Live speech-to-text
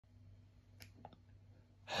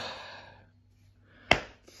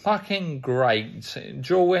fucking great.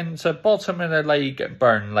 Drawing to bottom of the league,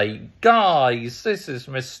 Burnley. Guys, this is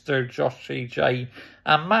Mr. Joshy J.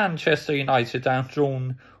 And Manchester United have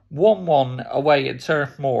drawn 1-1 away at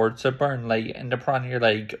Turf Moor to Burnley in the Premier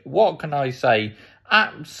League. What can I say?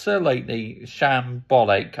 Absolutely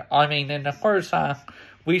shambolic. I mean, in the first half,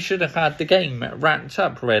 we should have had the game ramped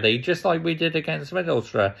up, really, just like we did against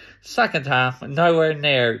Middlesbrough. Second half, nowhere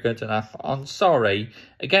near good enough. I'm sorry.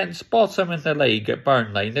 Against bottom of the league at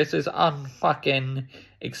Burnley, this is unfucking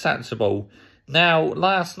acceptable. Now,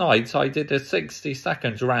 last night, I did a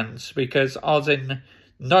 60-second rant because I was in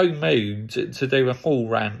no mood to do a full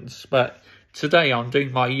rant. But today, I'm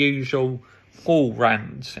doing my usual full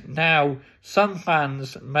rant. Now, some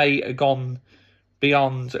fans may have gone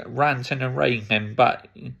beyond ranting and raving, but,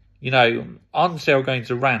 you know, I'm still going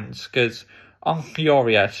to rant because I'm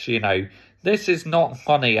furious, you know. This is not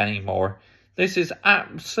funny anymore. This is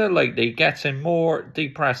absolutely getting more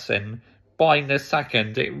depressing by the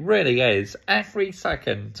second. It really is. Every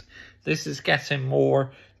second, this is getting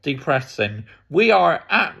more depressing. We are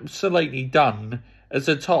absolutely done as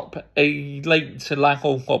a top elite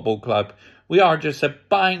level football club. We are just a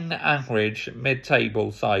bang average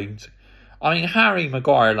mid-table side. I mean, Harry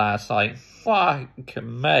Maguire last night, fuck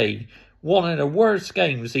me, one of the worst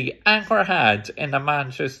games he ever had in a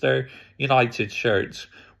Manchester United shirt.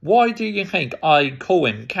 Why do you think I call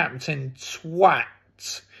him Captain Twat?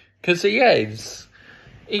 Because he is.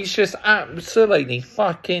 He's just absolutely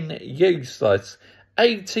fucking useless.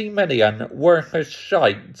 80 million worth of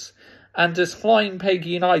shite. And as Flying Pig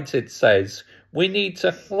United says, we need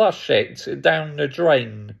to flush it down the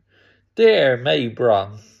drain. Dear me,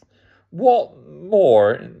 bruh. What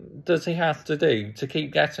more does he have to do to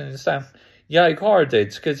keep getting himself yellow carded?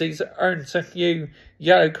 Because he's earned a few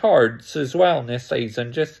yellow cards as well this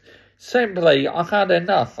season. Just simply, I've had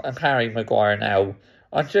enough of Harry Maguire now.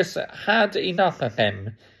 I've just had enough of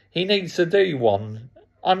him. He needs to do one.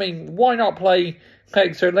 I mean, why not play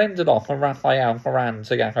Victor Lindelof and Raphael Varane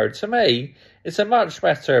together? To me, it's a much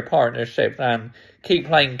better partnership than keep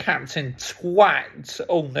playing Captain Twat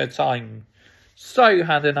all the time. So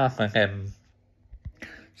had enough of him.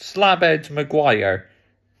 Slabhead Maguire.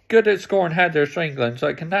 Good at scoring headers for England, so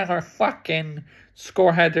it can never fucking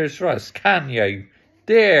score headers for us, can you?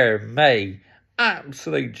 Dear me.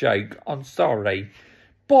 Absolute joke. I'm sorry.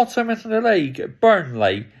 Bottom of the league,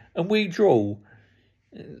 Burnley, and we draw.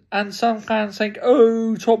 And some fans think,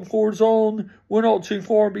 oh, top four's on. We're not too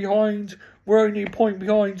far behind. We're only a point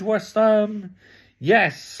behind West Ham.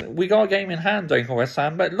 Yes, we got a game in hand over West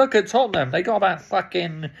Ham, but look at Tottenham. They got about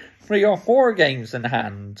fucking 3 or 4 games in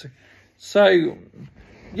hand. So,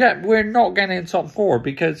 yeah, we're not getting top 4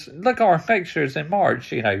 because look at our fixtures in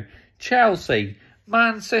March, you know. Chelsea,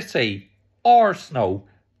 Man City, Arsenal,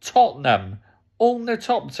 Tottenham, all the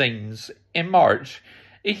top teams in March.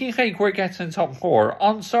 If you think we're getting top 4,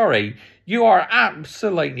 I'm sorry, you are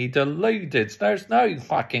absolutely deluded. There's no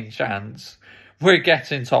fucking chance we're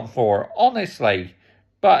getting top 4, honestly.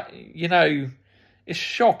 But, you know, it's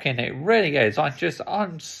shocking. It really is.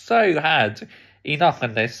 I'm so had enough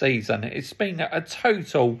in this season. It's been a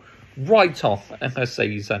total write-off in the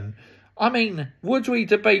season. I mean, would we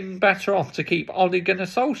have been better off to keep Ole Gunnar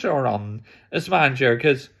Solskjaer on as manager?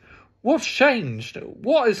 Because what's changed?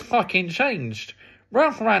 What has fucking changed?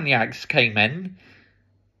 Ralph Rangnick came in,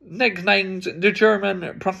 nicknamed the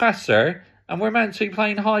German Professor, and we're meant to be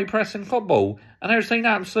playing high-pressing football, and there's been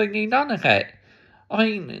absolutely none of it. I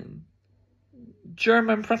mean,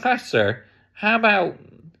 German Professor, how about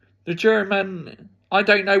the German, I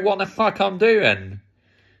don't know what the fuck I'm doing?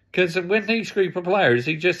 Because with each group of players,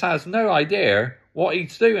 he just has no idea what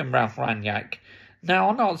he's doing, Ralph Rangnick. Now,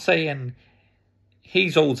 I'm not saying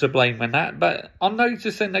he's all to blame in that, but I'm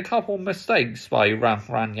noticing a couple of mistakes by Ralph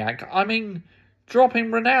Rangnick. I mean, dropping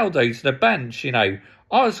Ronaldo to the bench, you know.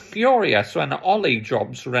 I was furious when Ollie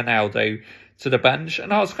drops Ronaldo to the bench,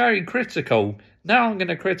 and I was very critical. Now I'm going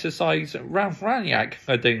to criticise Ralph Rangnick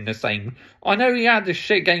for doing the same. I know he had a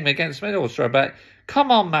shit game against Middlesbrough, but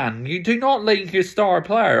come on, man. You do not leave your star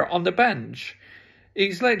player on the bench.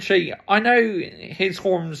 He's literally, I know his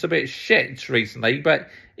form's a bit shit recently, but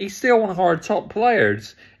he's still one of our top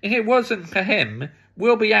players. If it wasn't for him,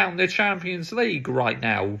 we'll be out in the Champions League right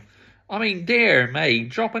now. I mean, dear me,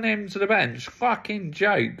 dropping him to the bench, fucking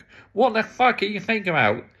joke. What the fuck are you thinking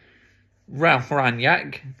about, Ralph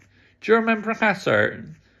Rangnick? German Professor.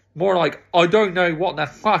 More like, I don't know what the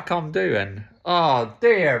fuck I'm doing. Oh,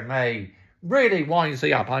 dear me. Really winds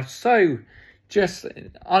me up. I'm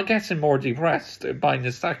getting more depressed by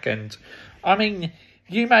the second. I mean,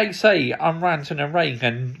 you may say I'm ranting and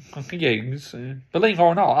raving confused. Believe it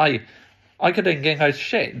or not, I couldn't give a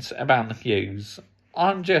shit about the Hughes.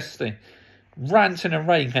 I'm just ranting and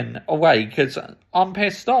raving away because I'm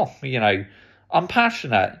pissed off, I'm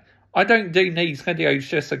passionate. I don't do these videos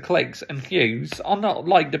just for clicks and views. I'm not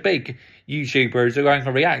like the big YouTubers who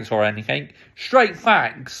overreact or anything. Straight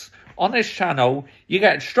facts. On this channel, you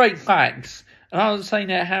get straight facts, and I'm saying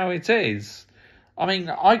it how it is. I mean,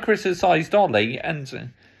 I criticised Ollie,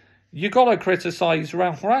 and you gotta criticise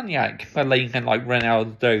Ralph Raniak for leaving like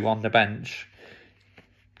Ronaldo on the bench.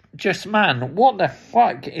 Just, man, what the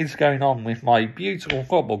fuck is going on with my beautiful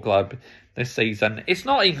football club this season? It's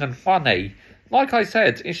not even funny. Like I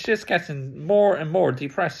said, it's just getting more and more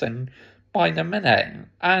depressing by the minute.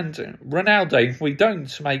 And Ronaldo, if we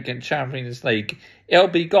don't make it Champions League, it'll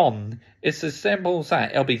be gone. It's as simple as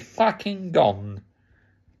that. It'll be fucking gone.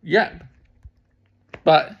 Yep.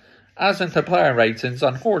 But as into player ratings,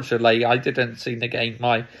 unfortunately, I didn't see the game.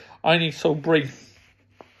 I only saw brief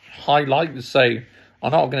highlights, so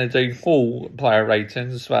I'm not going to do full player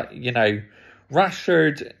ratings. But,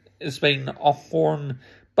 Rashford has been off form.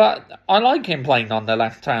 But I like him playing on the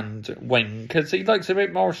left-hand wing because he looks a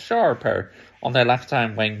bit more sharper on the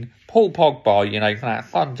left-hand wing. Paul Pogba, for that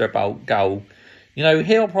thunderbolt goal,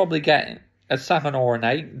 he'll probably get a 7 or an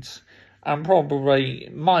 8 and probably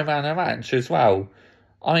my man of match as well.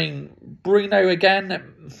 I mean, Bruno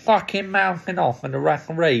again, fucking mouthing off on the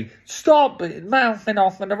referee. Stop mouthing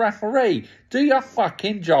off on the referee. Do your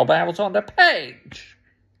fucking job out on the pitch.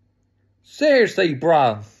 Seriously,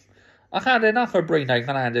 bruv. I've had enough of Bruno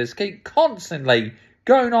Fernandes. Keep constantly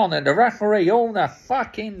going on at the referee all the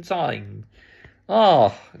fucking time.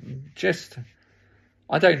 Oh, just,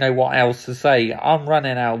 I don't know what else to say. I'm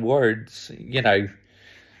running out of words,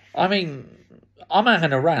 I mean, I'm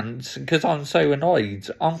having a rant because I'm so annoyed.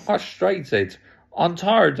 I'm frustrated. I'm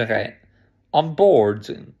tired of it. I'm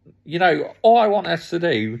bored. All I want us to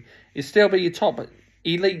do is still be a top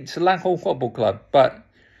elite level football club, but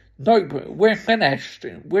nope, we're finished.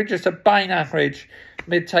 We're just a bang average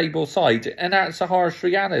mid-table side, and that's a harsh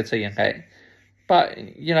reality in it. But,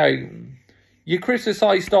 you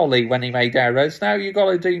criticised Ollie when he made errors. Now you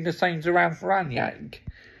got to do the same to Ralph Raniak.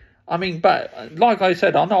 I mean, but like I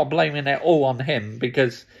said, I'm not blaming it all on him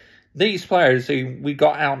because these players who we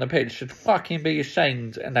got out on the pitch should fucking be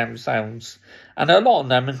ashamed of themselves. And a lot of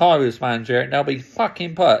them, if I was manager, they'll be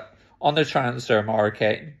fucking put on the transfer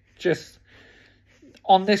market. Just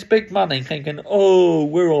on this big money, thinking, oh,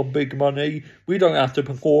 we're on big money, we don't have to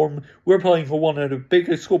perform, we're playing for one of the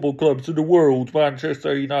biggest football clubs in the world,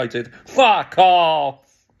 Manchester United. Fuck off!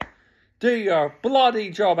 Do your bloody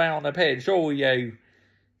job out on the pitch, all you.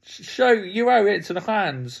 Show you owe it to the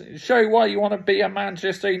fans. Show why you want to be a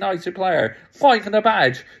Manchester United player. Fight for the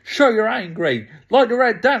badge. Show you're angry. Like the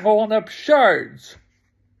red devil on the shirt.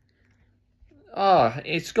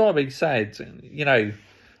 It's got to be said,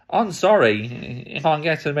 I'm sorry if I'm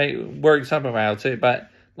getting worked up about it, but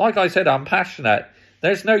like I said, I'm passionate.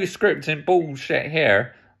 There's no scripting bullshit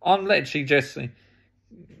here. I'm literally just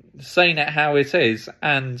saying it how it is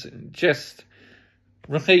and just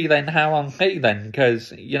feeling how I'm feeling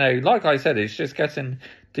because, like I said, it's just getting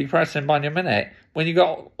depressing by the minute. When you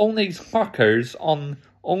got all these fuckers on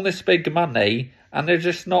all this big money and they're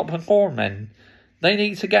just not performing. They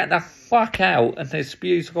need to get the fuck out of this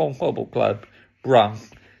beautiful football club, bruh.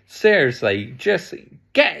 Seriously, just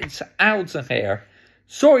get out of here.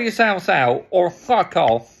 Sort yourselves out or fuck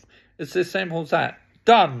off. It's as simple as that.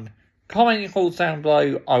 Done. Comment your thoughts down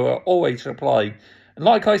below. I will always reply. And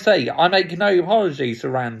like I say, I make no apologies for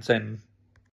ranting.